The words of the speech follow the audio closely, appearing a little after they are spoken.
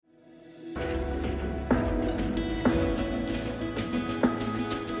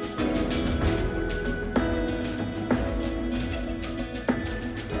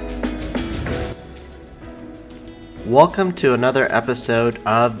Welcome to another episode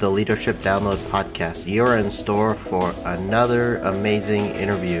of the Leadership Download Podcast. You're in store for another amazing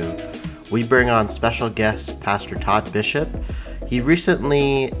interview. We bring on special guest, Pastor Todd Bishop. He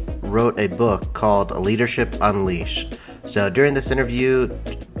recently wrote a book called Leadership Unleashed. So during this interview,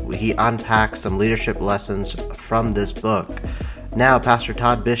 he unpacks some leadership lessons from this book. Now, Pastor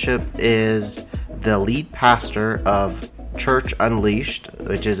Todd Bishop is the lead pastor of Church Unleashed,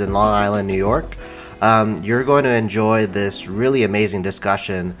 which is in Long Island, New York. You're going to enjoy this really amazing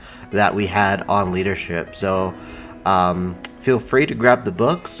discussion that we had on leadership. So feel free to grab the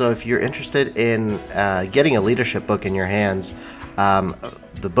book. So if you're interested in getting a leadership book in your hands,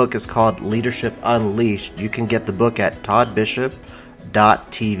 the book is called Leadership Unleashed. You can get the book at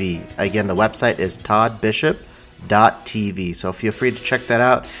toddbishop.tv. Again, the website is toddbishop.tv. So feel free to check that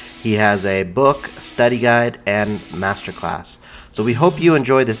out. He has a book, study guide, and masterclass. So we hope you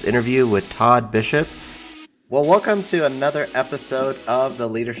enjoy this interview with Todd Bishop. Well, welcome to another episode of the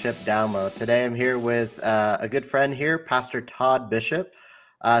Leadership Download. Today I'm here with a good friend here, Pastor Todd Bishop.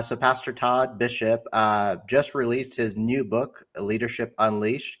 So Pastor Todd Bishop just released his new book, Leadership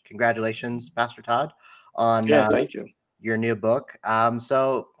Unleashed. Congratulations, Pastor Todd, on thank you. Your new book.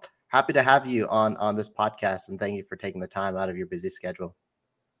 So happy to have you on this podcast, and thank you for taking the time out of your busy schedule.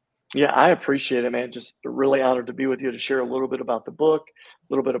 Yeah, I appreciate it, man. Just really honored to be with you to share a little bit about the book, a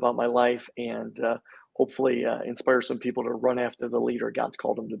little bit about my life, and hopefully inspire some people to run after the leader God's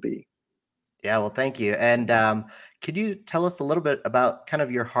called them to be. Yeah, well, thank you. And could you tell us a little bit about kind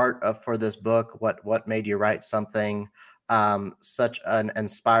of your heart for this book? What made you write something such an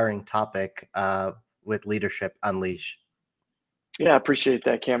inspiring topic with Leadership Unleashed? Yeah, I appreciate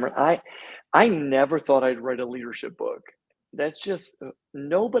that, Cameron. I never thought I'd write a leadership book. That's just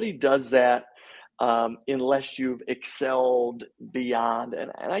nobody does that unless you've excelled beyond. And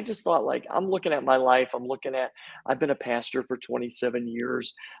I just thought, like, I'm looking at my life. I've been a pastor for 27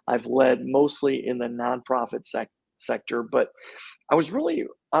 years. I've led mostly in the nonprofit sector, but I was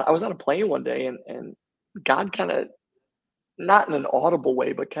on a plane one day and God kind of, not in an audible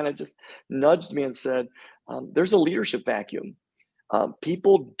way, but kind of just nudged me and said, there's a leadership vacuum.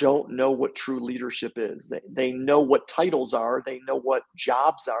 People don't know what true leadership is. They know what titles are, they know what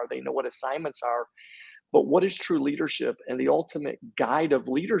jobs are, they know what assignments are, but what is true leadership? And the ultimate guide of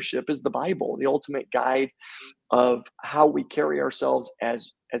leadership is the Bible. The ultimate guide of how we carry ourselves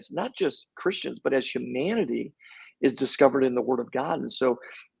as not just Christians, but as humanity is discovered in the Word of God. And so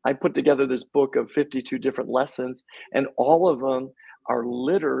I put together this book of 52 different lessons, and all of them are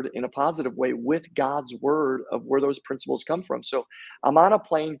littered in a positive way with God's word of where those principles come from. So I'm on a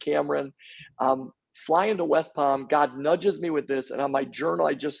plane, Cameron, flying to West Palm. God nudges me with this, and on my journal,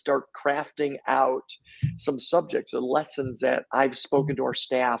 I just start crafting out some subjects or lessons that I've spoken to our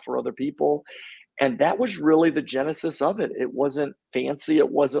staff or other people. And that was really the genesis of it. It wasn't fancy. It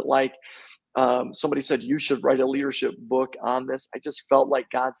wasn't like somebody said, you should write a leadership book on this. I just felt like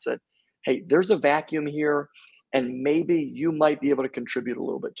God said, hey, there's a vacuum here, and maybe you might be able to contribute a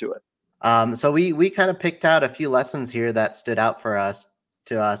little bit to it. So we kind of picked out a few lessons here that stood out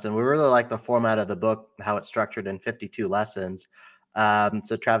to us, and we really like the format of the book, how it's structured in 52 lessons.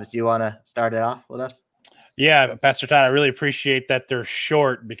 So Travis, do you want to start it off with us? Yeah, Pastor Todd, I really appreciate that they're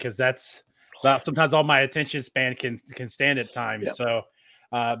short, because that's about sometimes all my attention span can stand at times. Yep. So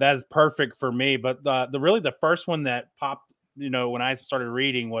that is perfect for me. But the first one that popped, when I started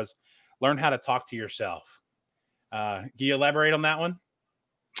reading was learn how to talk to yourself. Can you elaborate on that one?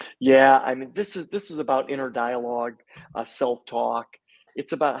 Yeah, I mean, this is about inner dialogue, self-talk.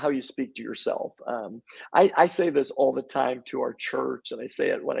 It's about how you speak to yourself. I say this all the time to our church, and I say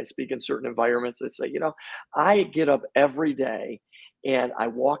it when I speak in certain environments. I say, I get up every day and I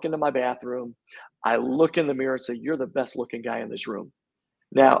walk into my bathroom, I look in the mirror and say, you're the best looking guy in this room.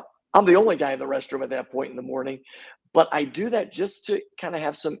 Now, I'm the only guy in the restroom at that point in the morning, but I do that just to kind of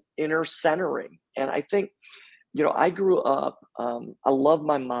have some inner centering. And I think, I grew up, I love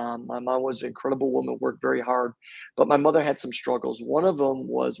my mom. My mom was an incredible woman, worked very hard, but my mother had some struggles. One of them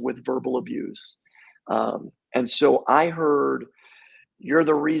was with verbal abuse. And so I heard, you're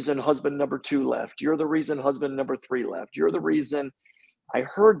the reason husband number 2 left. You're the reason husband number 3 left. You're the reason. I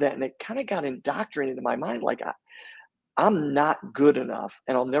heard that, and it kind of got indoctrinated in my mind. Like, I'm not good enough,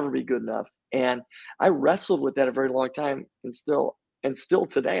 and I'll never be good enough. And I wrestled with that a very long time, and still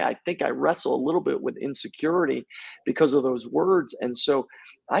today, I think I wrestle a little bit with insecurity because of those words. And so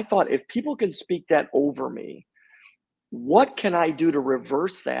I thought, if people can speak that over me, what can I do to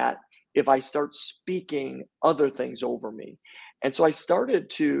reverse that if I start speaking other things over me? And so I started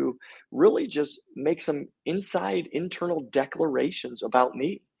to really just make some internal declarations about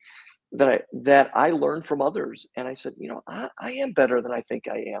me. that I learned from others. And I said, I am better than I think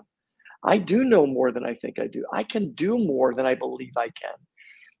I am. I do know more than I think I do. I can do more than I believe I can.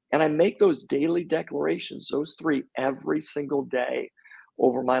 And I make those daily declarations, those three, every single day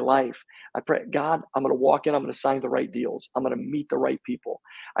over my life. I pray, God, I'm going to walk in, I'm going to sign the right deals. I'm going to meet the right people.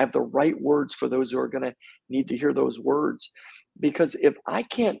 I have the right words for those who are going to need to hear those words. Because if I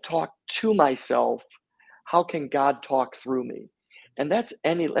can't talk to myself, how can God talk through me? And that's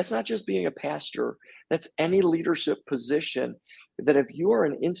not just being a pastor, that's any leadership position. That if you are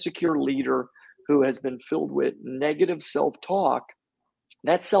an insecure leader who has been filled with negative self talk,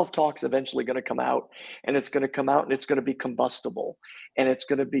 that self-talk's eventually going to come out, and it's going to come out and it's going to be combustible, and it's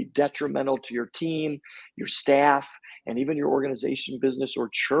going to be detrimental to your team, your staff, and even your organization, business, or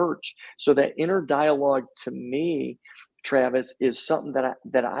church. So that inner dialogue, to me, Travis, is something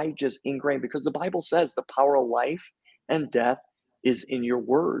that I just ingrained, because the Bible says the power of life and death is in your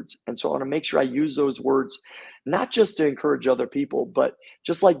words. And so I want to make sure I use those words not just to encourage other people, but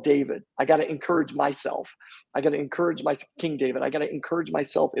just like David, I got to encourage myself. I got to encourage my King David. I got to encourage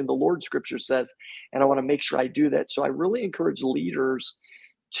myself in the Lord, scripture says, and I want to make sure I do that. So I really encourage leaders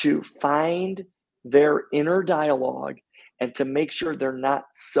to find their inner dialogue and to make sure they're not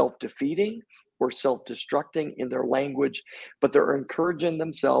self-defeating or self-destructing in their language, but they're encouraging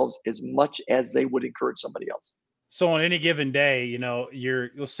themselves as much as they would encourage somebody else. So on any given day,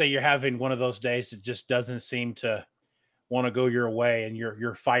 let's say you're having one of those days that just doesn't seem to want to go your way, and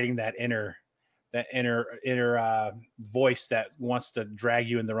you're fighting that inner voice that wants to drag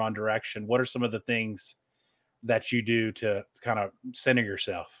you in the wrong direction. What are some of the things that you do to kind of center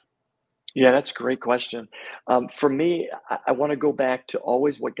yourself? Yeah, that's a great question. For me, I want to go back to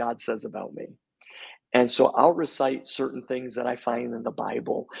always what God says about me. And so I'll recite certain things that I find in the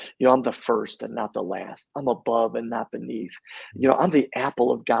Bible. I'm the first and not the last. I'm above and not beneath. I'm the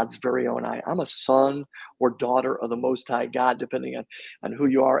apple of God's very own eye. I'm a son or daughter of the Most High God, depending on who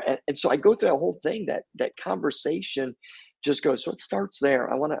you are. And so I go through that whole thing, that conversation just goes. So it starts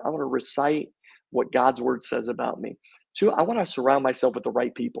there. I want to recite what God's word says about me. Two, I want to surround myself with the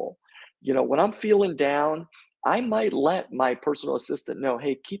right people. When I'm feeling down, I might let my personal assistant know,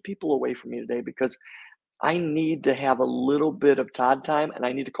 hey, keep people away from me today, because I need to have a little bit of Todd time, and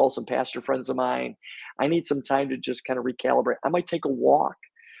I need to call some pastor friends of mine. I need some time to just kind of recalibrate. I might take a walk.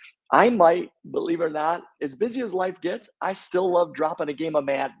 I might, believe it or not, as busy as life gets, I still love dropping a game of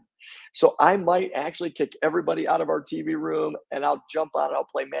Madden. So I might actually kick everybody out of our TV room, and I'll jump on, I'll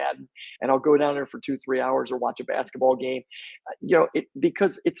play Madden, and I'll go down there for 2, 3 hours or watch a basketball game.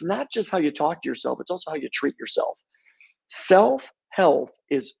 Because it's not just how you talk to yourself, it's also how you treat yourself. Self health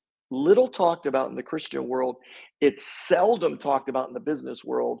is little talked about in the Christian world. It's seldom talked about in the business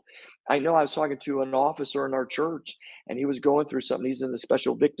world. I know I was talking to an officer in our church, and he was going through something. He's in the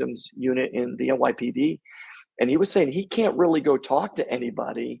special victims unit in the NYPD. And he was saying he can't really go talk to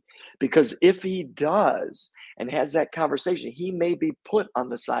anybody, because if he does and has that conversation, he may be put on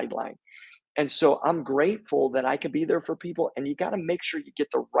the sideline. And so I'm grateful that I can be there for people, and you got to make sure you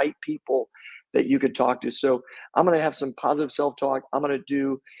get the right people that you can talk to. So I'm going to have some positive self-talk. I'm going to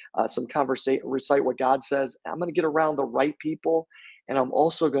do some conversation, recite what God says. I'm going to get around the right people, and I'm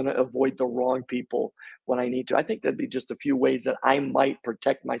also going to avoid the wrong people when I need to. I think that'd be just a few ways that I might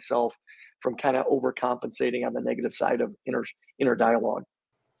protect myself from kind of overcompensating on the negative side of inner dialogue.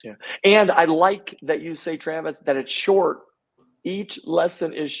 Yeah. And I like that you say, Travis, that it's short. Each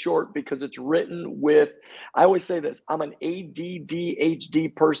lesson is short because it's written with, I always say this, I'm an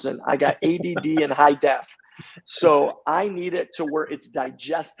ADDHD person. I got ADD in high def. So I need it to where it's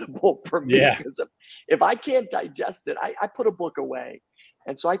digestible for me. Yeah. Because if I can't digest it, I put a book away.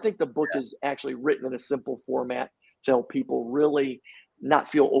 And so I think the book is actually written in a simple format to help people really not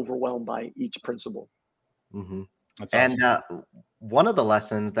feel overwhelmed by each principle. Mm-hmm. That's And awesome. one of the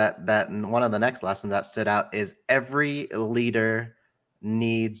lessons that one of the next lessons that stood out is every leader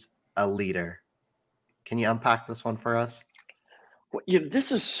needs a leader. Can you unpack this one for us? Well,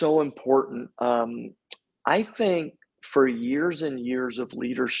 this is so important. I think for years and years of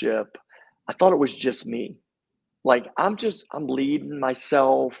leadership, I thought it was just me. Like I'm leading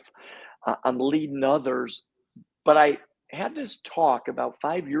myself, I'm leading others. But I had this talk about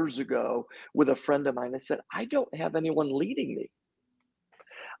 5 years ago with a friend of mine that said, I don't have anyone leading me.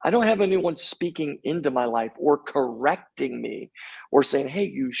 I don't have anyone speaking into my life or correcting me or saying, hey,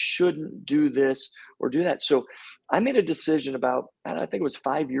 you shouldn't do this or do that. So I made a decision about, and I think it was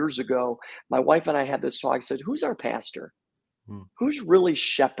 5 years ago. My wife and I had this talk. I said, who's our pastor? Hmm. Who's really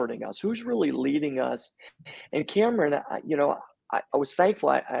shepherding us? Who's really leading us? And Cameron, I was thankful.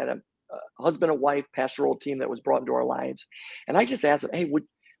 I had a husband and wife pastoral team that was brought into our lives. And I just asked them, hey,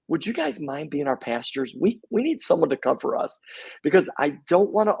 would you guys mind being our pastors? We need someone to cover us, because I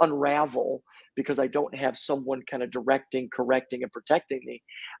don't want to unravel, because I don't have someone kind of directing, correcting, and protecting me.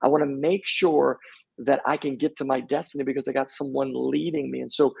 I want to make sure that I can get to my destiny because I got someone leading me.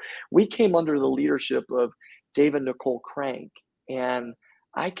 And so we came under the leadership of Dave and Nicole Crank. And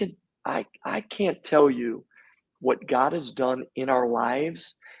I can't tell you what God has done in our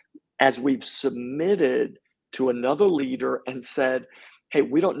lives as we've submitted to another leader and said, hey,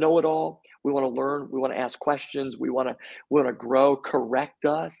 we don't know it all. We want to learn. We want to ask questions. We want to grow, correct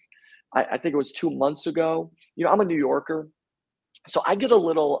us. I think it was 2 months ago. I'm a New Yorker. So I get a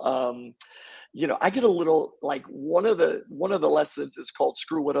little, like one of the lessons is called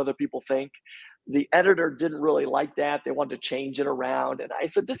screw what other people think. The editor didn't really like that. They wanted to change it around. And I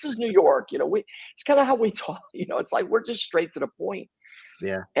said, this is New York. It's kind of how we talk. It's like, we're just straight to the point.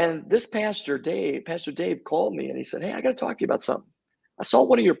 Yeah. And this Pastor Dave called me and he said, hey, I got to talk to you about something. I saw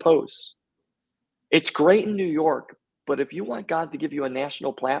one of your posts. It's great in New York, but if you want God to give you a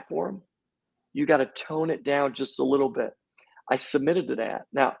national platform, you got to tone it down just a little bit. I submitted to that.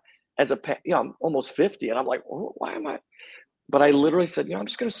 Now, I'm almost 50 and I'm like, oh, why am I? But I literally said, I'm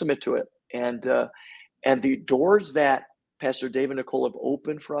just going to submit to it. And the doors that Pastor Dave and Nicole have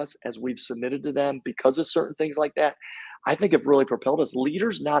opened for us as we've submitted to them because of certain things like that, I think have really propelled us.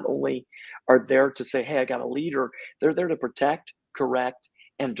 Leaders not only are there to say, hey, I got a leader, they're there to protect, correct,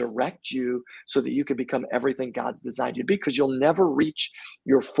 and direct you so that you can become everything God's designed you to be, because you'll never reach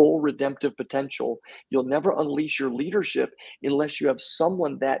your full redemptive potential. You'll never unleash your leadership unless you have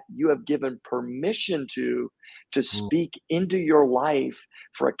someone that you have given permission to speak into your life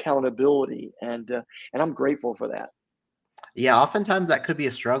for accountability. And I'm grateful for that. Yeah, oftentimes that could be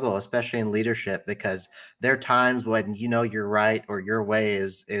a struggle, especially in leadership, because there are times when you're right or your way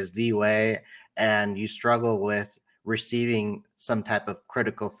is the way, and you struggle with receiving some type of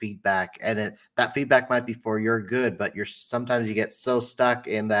critical feedback, and that feedback might be for your good, but sometimes you get so stuck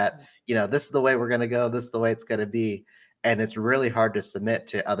in that, this is the way we're going to go, this is the way it's going to be, and it's really hard to submit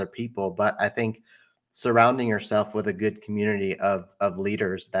to other people. But I think surrounding yourself with a good community of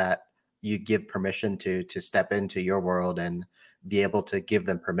leaders that you give permission to step into your world and be able to give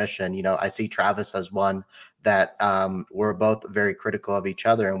them permission. I see Travis as one that we're both very critical of each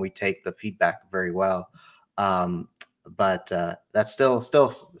other and we take the feedback very well. But that's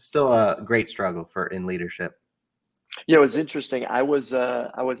still a great struggle in leadership. It was interesting. I was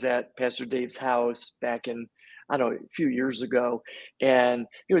at Pastor Dave's house back in, I don't know, a few years ago, and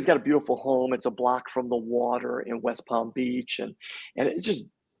he's got a beautiful home. It's a block from the water in West Palm Beach, and it's just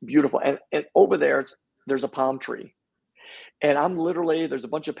beautiful. And over there's a palm tree. And there's a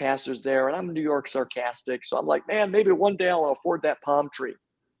bunch of pastors there, and I'm New York sarcastic. So I'm like, man, maybe one day I'll afford that palm tree.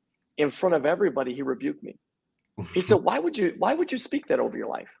 In front of everybody, he rebuked me. He said, why would you speak that over your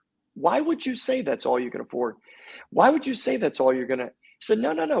life? Why would you say that's all you can afford? Why would you say that's all you're going to? He said,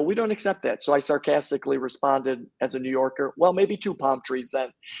 no, we don't accept that. So I sarcastically responded as a New Yorker, well, maybe 2 palm trees then.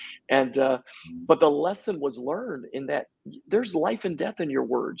 And, but the lesson was learned in that there's life and death in your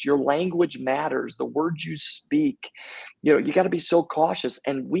words. Your language matters. The words you speak, you got to be so cautious.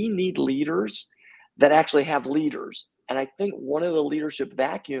 And we need leaders that actually have leaders. And I think one of the leadership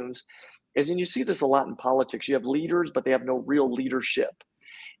vacuums is, and you see this a lot in politics, you have leaders, but they have no real leadership.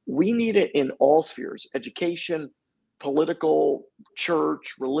 We need it in all spheres: education, political,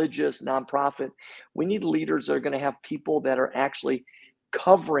 church, religious, nonprofit. We need leaders that are going to have people that are actually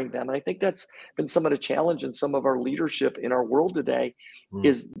covering them. And I think that's been some of the challenge in some of our leadership in our world today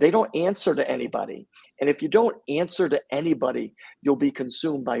is they don't answer to anybody. And if you don't answer to anybody, you'll be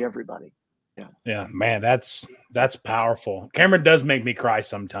consumed by everybody. Yeah, man, that's powerful. Cameron does make me cry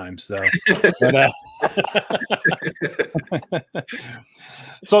sometimes, though. But,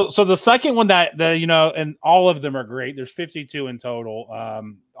 so the second one that and all of them are great. There's 52 in total.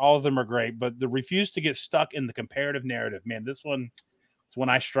 All of them are great, but the refuse to get stuck in the comparative narrative, man, this one is one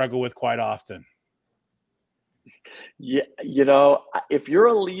I struggle with quite often. Yeah, if you're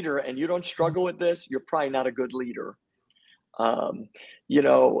a leader and you don't struggle with this, you're probably not a good leader.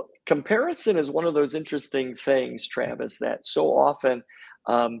 Comparison is one of those interesting things, Travis, that so often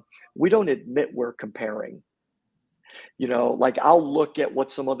we don't admit we're comparing. Like I'll look at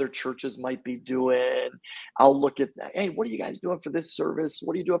what some other churches might be doing. I'll look at, hey, what are you guys doing for this service?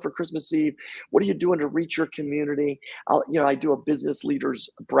 What are you doing for Christmas Eve? What are you doing to reach your community? I do a business leaders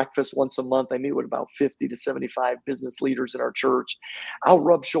breakfast once a month. I meet with about 50 to 75 business leaders in our church. I'll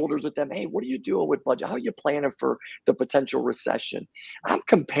rub shoulders with them. Hey, what are you doing with budget? How are you planning for the potential recession? I'm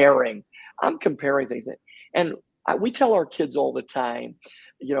comparing things. And we tell our kids all the time,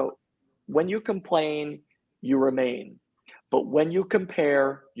 when you complain, you remain. But when you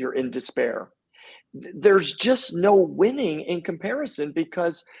compare, you're in despair. There's just no winning in comparison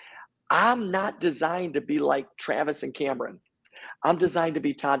because I'm not designed to be like Travis and Cameron. I'm designed to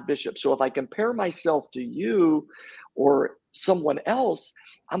be Todd Bishop. So if I compare myself to you or someone else,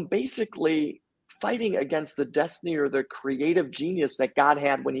 I'm basically fighting against the destiny or the creative genius that God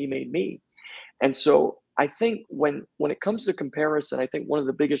had when he made me. And so I think when it comes to comparison, I think one of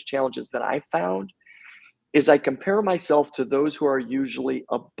the biggest challenges that I found is I compare myself to those who are usually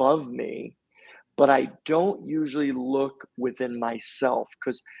above me, but I don't usually look within myself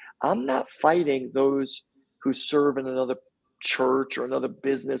because I'm not fighting those who serve in another church or another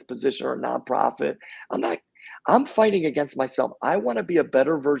business position or a nonprofit. I'm not, I'm fighting against myself. I want to be a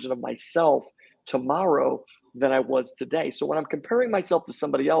better version of myself tomorrow than I was today. So when I'm comparing myself to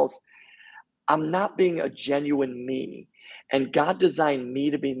somebody else, I'm not being a genuine me. And God designed me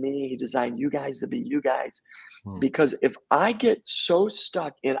to be me. He designed you guys to be you guys. Because if I get so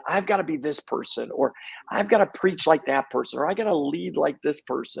stuck in, I've got to be this person, or I've got to preach like that person, or I got to lead like this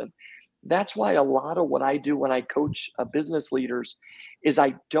person. That's why a lot of what I do when I coach business leaders is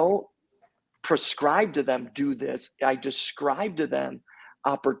I don't prescribe to them, do this. I describe to them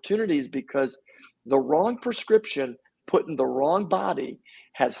opportunities because the wrong prescription put in the wrong body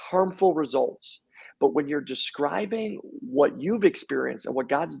has harmful results. But when you're describing what you've experienced and what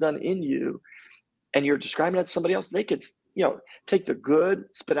God's done in you, and you're describing it to somebody else, they could, take the good,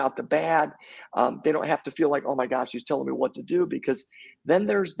 spit out the bad. They don't have to feel like, oh my gosh, he's telling me what to do, because then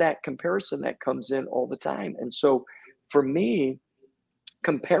there's that comparison that comes in all the time. And so for me,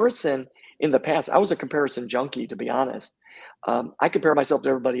 comparison in the past, I was a comparison junkie, to be honest. I compare myself to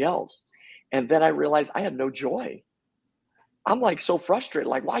everybody else. And then I realized I had no joy. I'm like so frustrated.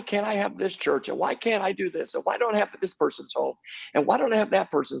 Like, why can't I have this church? And why can't I do this? And why don't I have this person's home? And why don't I have that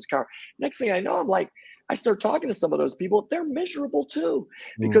person's car? Next thing I know, I'm like, I start talking to some of those people. They're miserable too,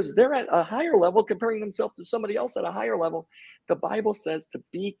 because they're at a higher level, comparing themselves to somebody else at a higher level. The Bible says to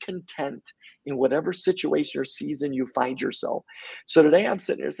be content in whatever situation or season you find yourself. So today I'm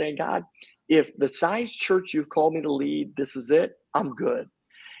sitting here saying, God, if the size church you've called me to lead, this is it, I'm good.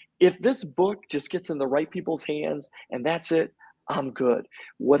 If this book just gets in the right people's hands and that's it, I'm good.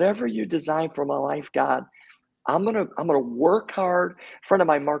 Whatever you design for my life, God, I'm gonna work hard. A friend of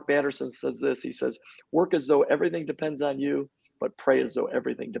mine, Mark Batterson, says this. He says, work as though everything depends on you, but pray as though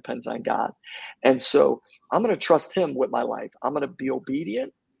everything depends on God. And so I'm gonna trust him with my life. I'm gonna be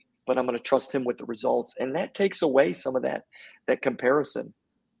obedient, but I'm gonna trust him with the results. And that takes away some of that comparison.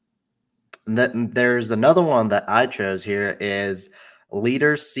 There's another one that I chose here is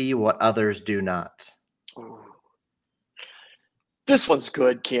leaders see what others do not. Ooh. This one's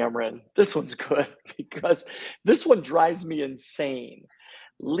good, Cameron. This one's good because this one drives me insane.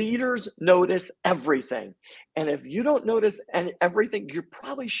 Leaders notice everything. And if you don't notice everything, you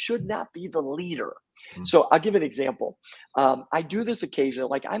probably should not be the leader. So I'll give an example. I do this occasionally.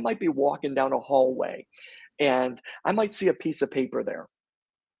 Like I might be walking down a hallway and I might see a piece of paper there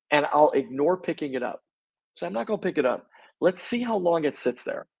and I'll ignore picking it up. So I'm not going to pick it up. Let's see how long it sits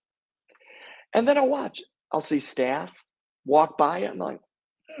there. And then I'll watch. I'll see staff walk by it. I'm like,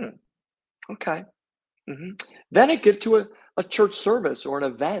 okay. Then I get to a church service or an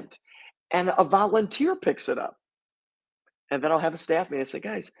event and a volunteer picks it up. And then I'll have a staff meeting and say,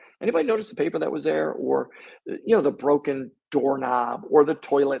 guys, anybody notice the paper that was there, or, the broken doorknob or the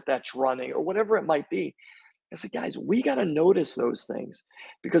toilet that's running or whatever it might be. I said, guys, we got to notice those things,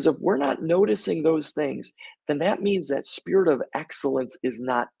 because if we're not noticing those things, then that means that spirit of excellence is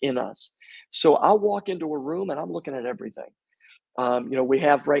not in us. So I'll walk into a room and I'm looking at everything. We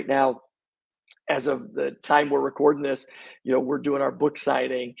have right now, as of the time we're recording this, we're doing our book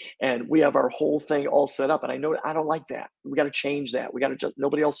signing and we have our whole thing all set up. And I know I don't like that. We got to change that. We got to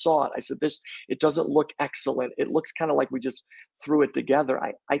nobody else saw it. I said, it doesn't look excellent. It looks kind of like we just threw it together.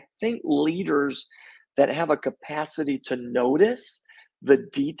 I think leaders that have a capacity to notice the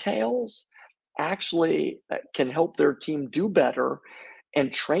details actually can help their team do better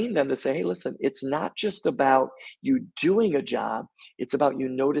and train them to say, hey, listen, it's not just about you doing a job. It's about you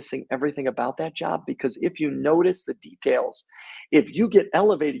noticing everything about that job. Because if you notice the details, if you get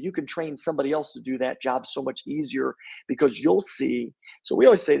elevated, you can train somebody else to do that job so much easier, because you'll see. So we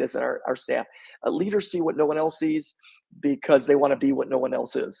always say this in our staff, leaders see what no one else sees because they want to be what no one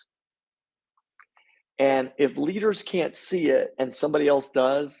else is. And if leaders can't see it and somebody else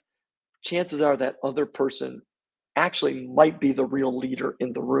does, chances are that other person actually might be the real leader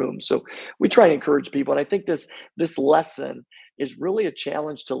in the room. So we try to encourage people. And I think this lesson, is really a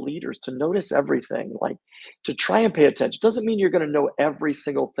challenge to leaders to notice everything, like to try and pay attention. Doesn't mean you're going to know every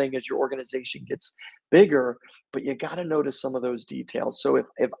single thing as your organization gets bigger, but you got to notice some of those details. So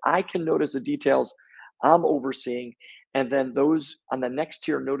if I can notice the details I'm overseeing, and then those on the next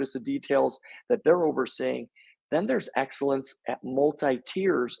tier notice the details that they're overseeing, then there's excellence at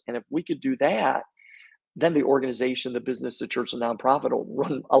multi-tiers. And if we could do that, then the organization, the business, the church, the nonprofit will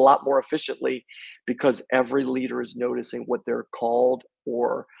run a lot more efficiently because every leader is noticing what they're called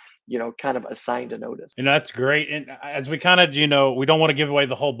or, kind of assigned to notice. That's great. And as we kind of, we don't want to give away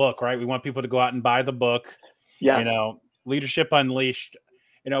the whole book, right? We want people to go out and buy the book. Yes. Leadership Unleashed.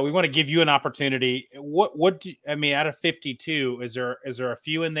 We want to give you an opportunity. Out of 52, is there a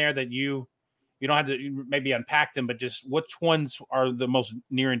few in there that you don't have to maybe unpack them, but just which ones are the most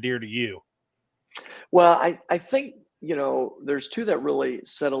near and dear to you? Well, I think, there's two that really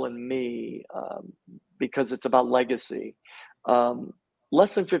settle in me because it's about legacy.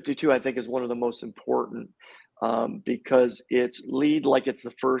 Lesson 52, I think, is one of the most important because it's lead like it's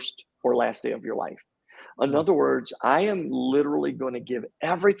the first or last day of your life. In other words, I am literally going to give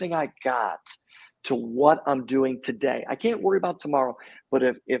everything I got to what I'm doing today. I can't worry about tomorrow, but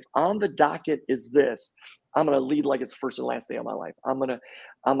if on the docket is this, I'm going to lead like it's the first and last day of my life. I'm going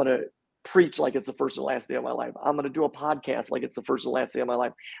to preach like it's the first and last day of my life. I'm going to do a podcast like it's the first and last day of my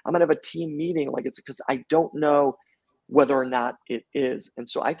life. I'm going to have a team meeting like it's, because I don't know whether or not it is. And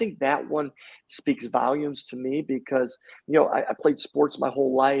so I think that one speaks volumes to me because, I played sports my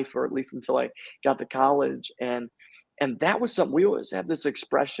whole life, or at least until I got to college. And that was something, we always have this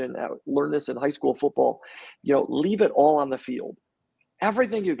expression, I learned this in high school football, leave it all on the field.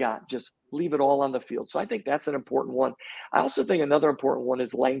 Everything you got, just leave it all on the field. So I think that's an important one. I also think another important one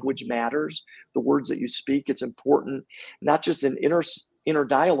is language matters. The words that you speak, it's important, not just in inner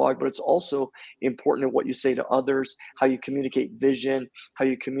dialogue, but it's also important in what you say to others, how you communicate vision, how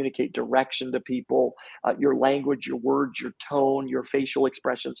you communicate direction to people, your language, your words, your tone, your facial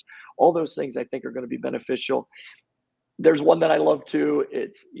expressions. All those things I think are going to be beneficial. There's one that I love too.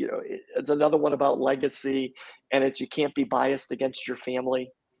 It's, it's another one about legacy, and it's, you can't be biased against your family.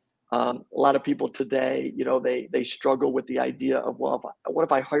 A lot of people today, they struggle with the idea of, well, what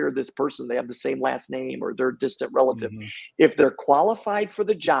if I hire this person? They have the same last name or they're a distant relative. Mm-hmm. If they're qualified for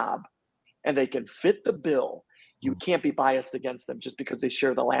the job and they can fit the bill, you can't be biased against them just because they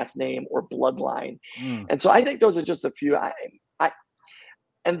share the last name or bloodline. And so I think those are just a few.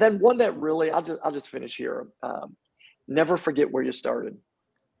 And then one that really, I'll just finish here. Never forget where you started.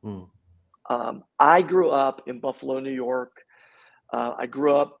 I grew up in Buffalo, New York. I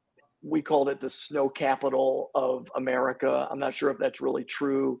grew up, we called it the snow capital of America. I'm not sure if that's really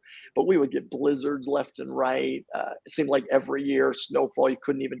true, but we would get blizzards left and right. It seemed like every year, snowfall, you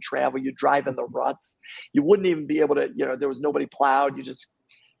couldn't even travel. You drive in the ruts. You wouldn't even be able to, there was nobody plowed. You just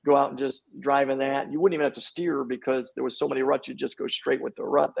go out and just drive in that. You wouldn't even have to steer because there was so many ruts. You just go straight with the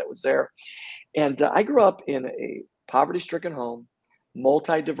rut that was there. And I grew up in a poverty-stricken home,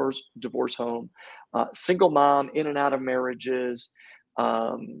 multi-diverse divorce home, single mom, in and out of marriages,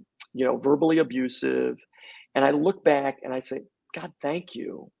 verbally abusive. And I look back and I say, God, thank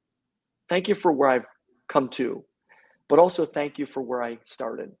you. Thank you for where I've come to, but also thank you for where I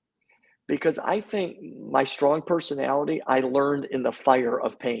started. Because I think my strong personality, I learned in the fire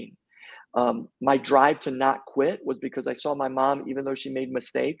of pain. My drive to not quit was because I saw my mom, even though she made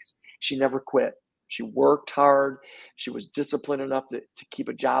mistakes, she never quit. She worked hard. She was disciplined enough to keep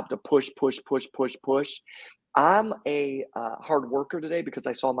a job, to push. I'm a hard worker today because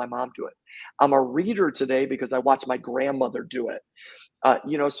I saw my mom do it. I'm a reader today because I watched my grandmother do it.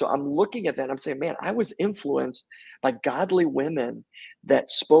 So I'm looking at that and I'm saying, man, I was influenced by godly women that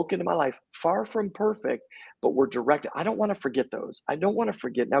spoke into my life, far from perfect, but were directed. I don't want to forget those. I don't want to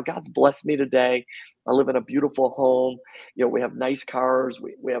forget. Now, God's blessed me today. I live in a beautiful home. We have nice cars.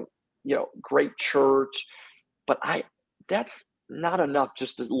 We have, great church, but that's not enough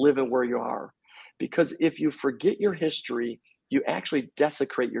just to live in where you are. Because if you forget your history, you actually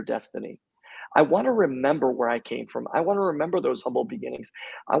desecrate your destiny. I want to remember where I came from. I want to remember those humble beginnings.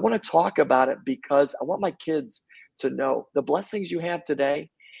 I want to talk about it because I want my kids to know the blessings you have today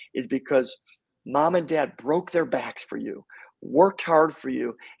is because mom and dad broke their backs for you, worked hard for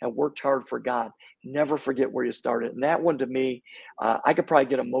you, and worked hard for God. Never forget where you started. And that one to me, I could probably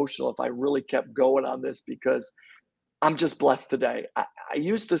get emotional if I really kept going on this because I'm just blessed today. I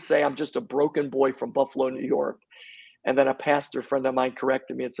used to say I'm just a broken boy from Buffalo, New York. And then a pastor friend of mine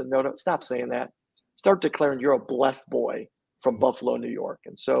corrected me and said, no, stop saying that. Start declaring you're a blessed boy from Buffalo, New York.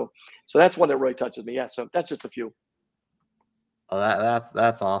 And so that's one that really touches me. Yeah, so that's just a few. Oh,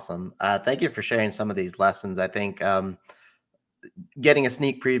 that's awesome. Thank you for sharing some of these lessons. I think getting a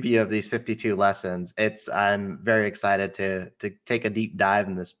sneak preview of these 52 lessons. I'm very excited to take a deep dive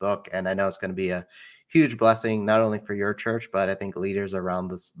in this book, and I know it's going to be a huge blessing not only for your church, but I think leaders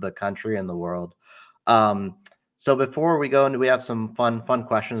around the country and the world. So before we go into, we have some fun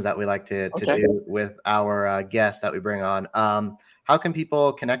questions that we like to do with our guests that we bring on. How can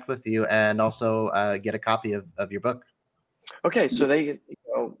people connect with you and also get a copy of your book? Okay, so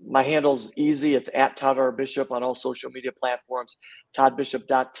my handle's easy. It's at Todd R. Bishop on all social media platforms,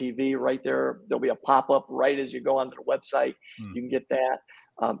 toddbishop.tv. Right there, there'll be a pop-up right as you go onto the website. You can get that.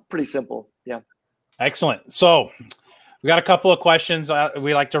 Pretty simple. Yeah. Excellent. So we got a couple of questions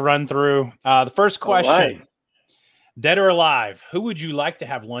we like to run through. The first question, dead or alive, who would you like to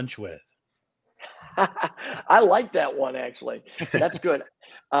have lunch with? I like that one, actually. That's good.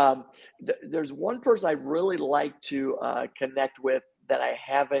 There's one person I really like to connect with that I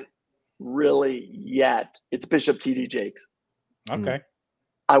haven't really yet. It's Bishop T.D. Jakes. Okay.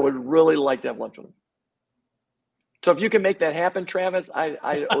 I would really like to have lunch with him. So if you can make that happen, Travis,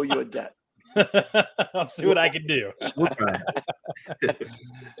 I owe you a debt. I'll see what I can do.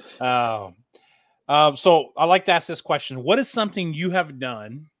 So I like to ask this question. What is something you have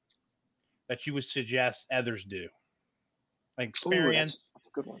done that you would suggest others do? Like experience, that's a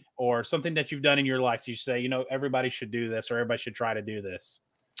good one. Or something that you've done in your life. You say, everybody should do this, or everybody should try to do this.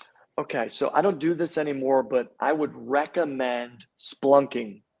 Okay, so I don't do this anymore, but I would recommend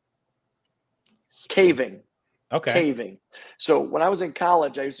splunking, caving. Okay. Caving. So when I was in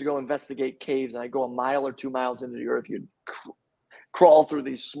college, I used to go investigate caves, and I'd go a mile or 2 miles into the earth. You'd crawl through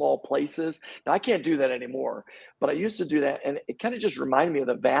these small places. Now I can't do that anymore, but I used to do that, and it kind of just reminded me of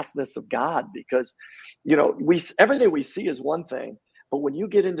the vastness of God, because everything we see is one thing, but when you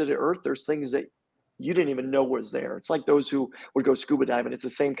get into the earth, there's things that you didn't even know was there. It's like those who would go scuba diving. It's the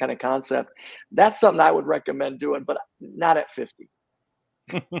same kind of concept. That's something I would recommend doing, but not at 50.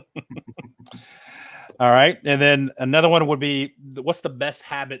 All right. And then another one would be, what's the best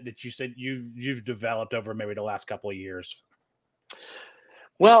habit that you said you've developed over maybe the last couple of years?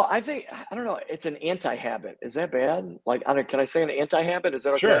 Well, I don't know. It's an anti-habit. Is that bad? Like, can I say an anti-habit? Is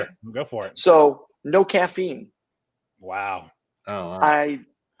that okay? Sure. Go for it. So no caffeine. Wow. Oh, wow.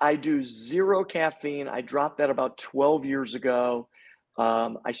 I do zero caffeine. I dropped that about 12 years ago.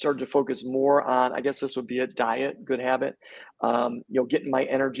 I started to focus more on, I guess this would be a diet, good habit, getting my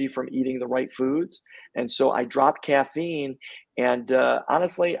energy from eating the right foods. And so I dropped caffeine, and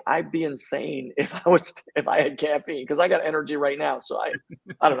honestly, I'd be insane if I had caffeine, because I got energy right now. So I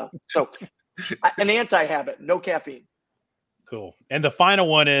don't know. So an anti-habit, no caffeine. Cool. And the final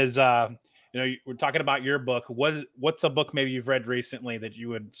one is, we're talking about your book. What's a book maybe you've read recently that you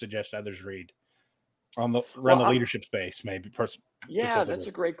would suggest others read around the leadership space, maybe? Yeah, that's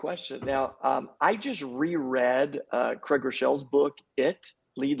a great question. Now, I just reread Craig Rochelle's book,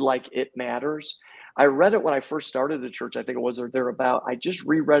 Lead Like It Matters. I read it when I first started the church. I think it was or thereabout. I just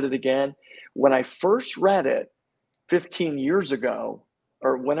reread it again. When I first read it 15 years ago,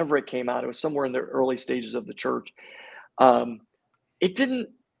 or whenever it came out, it was somewhere in the early stages of the church. It didn't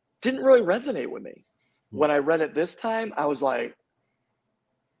really resonate with me. When I read it this time, I was like,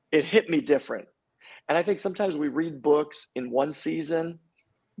 it hit me different. And I think sometimes we read books in one season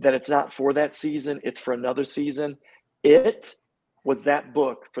that it's not for that season, it's for another season. It was that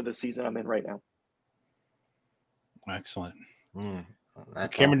book for the season I'm in right now. Excellent. Cameron,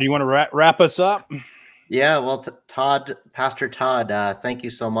 awesome. do you want to wrap us up? Yeah, well, Pastor Todd, thank you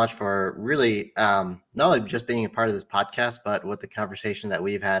so much for really not only just being a part of this podcast, but with the conversation that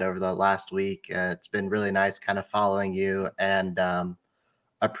we've had over the last week. It's been really nice kind of following you, and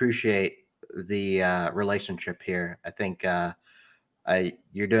appreciate the relationship here. I think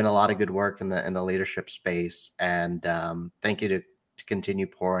you're doing a lot of good work in the leadership space, and thank you to continue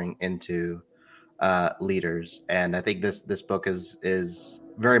pouring into leaders. And I think this book is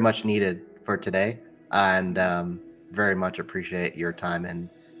very much needed for today, and very much appreciate your time in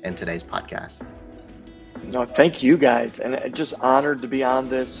today's podcast. No, thank you guys, and just honored to be on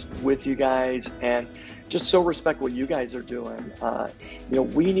this with you guys, and just so respect what you guys are doing.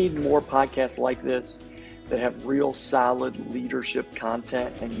 We need more podcasts like this that have real solid leadership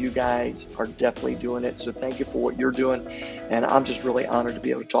content, and you guys are definitely doing it. So thank you for what you're doing. And I'm just really honored to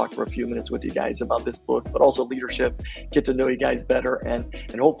be able to talk for a few minutes with you guys about this book, but also leadership, get to know you guys better, and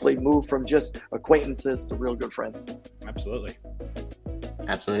hopefully move from just acquaintances to real good friends. Absolutely.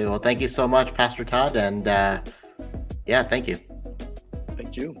 Absolutely. Well, thank you so much, Pastor Todd. And thank you.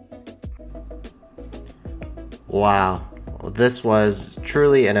 Thank you. Wow. This was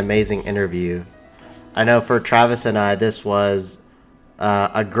truly an amazing interview. I know for Travis and I, this was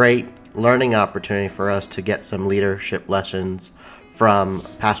a great learning opportunity for us to get some leadership lessons from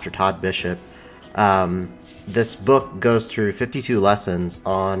Pastor Todd Bishop. This book goes through 52 lessons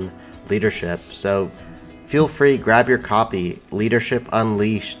on leadership. So feel free, grab your copy, Leadership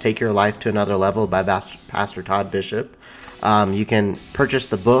Unleashed, Take Your Life to Another Level by Pastor Todd Bishop. You can purchase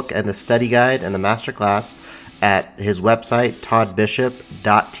the book and the study guide and the masterclass at his website,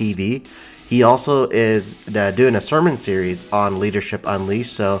 toddbishop.tv. He also is doing a sermon series on Leadership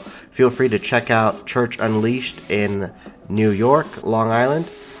Unleashed, so feel free to check out Church Unleashed in New York, Long Island.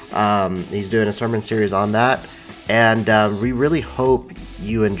 He's doing a sermon series on that, and we really hope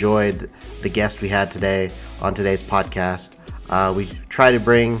you enjoyed the guest we had today on today's podcast. We try to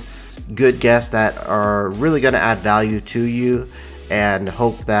bring good guests that are really going to add value to you, and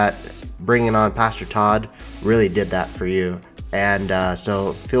hope that bringing on Pastor Todd really did that for you. And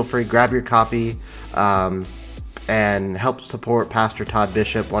so feel free, grab your copy and help support Pastor Todd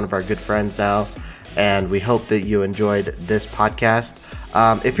Bishop, one of our good friends now. And we hope that you enjoyed this podcast.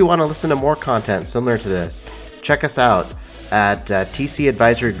 If you want to listen to more content similar to this, check us out at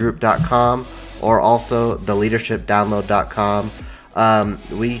tcadvisorygroup.com or also theleadershipdownload.com.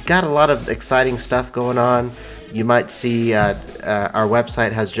 We got a lot of exciting stuff going on. You might see our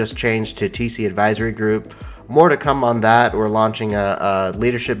website has just changed to TC Advisory Group. More to come on that. We're launching a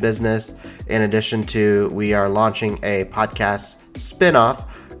leadership business. In addition to, we are launching a podcast spinoff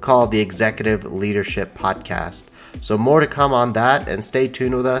called the Executive Leadership Podcast. So more to come on that, and stay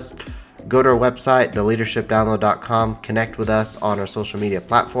tuned with us. Go to our website, theleadershipdownload.com. Connect with us on our social media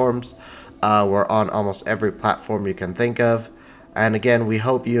platforms. We're on almost every platform you can think of. And again, we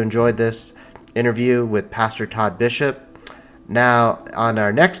hope you enjoyed this interview with Pastor Todd Bishop. Now, on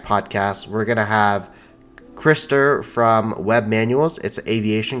our next podcast, we're going to have Krister from Web Manuals. It's an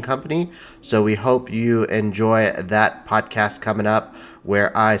aviation company. So we hope you enjoy that podcast coming up,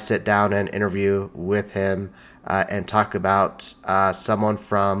 where I sit down and interview with him and talk about someone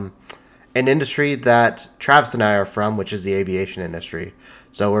from an industry that Travis and I are from, which is the aviation industry.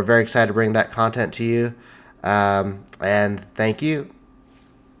 So we're very excited to bring that content to you. And thank you.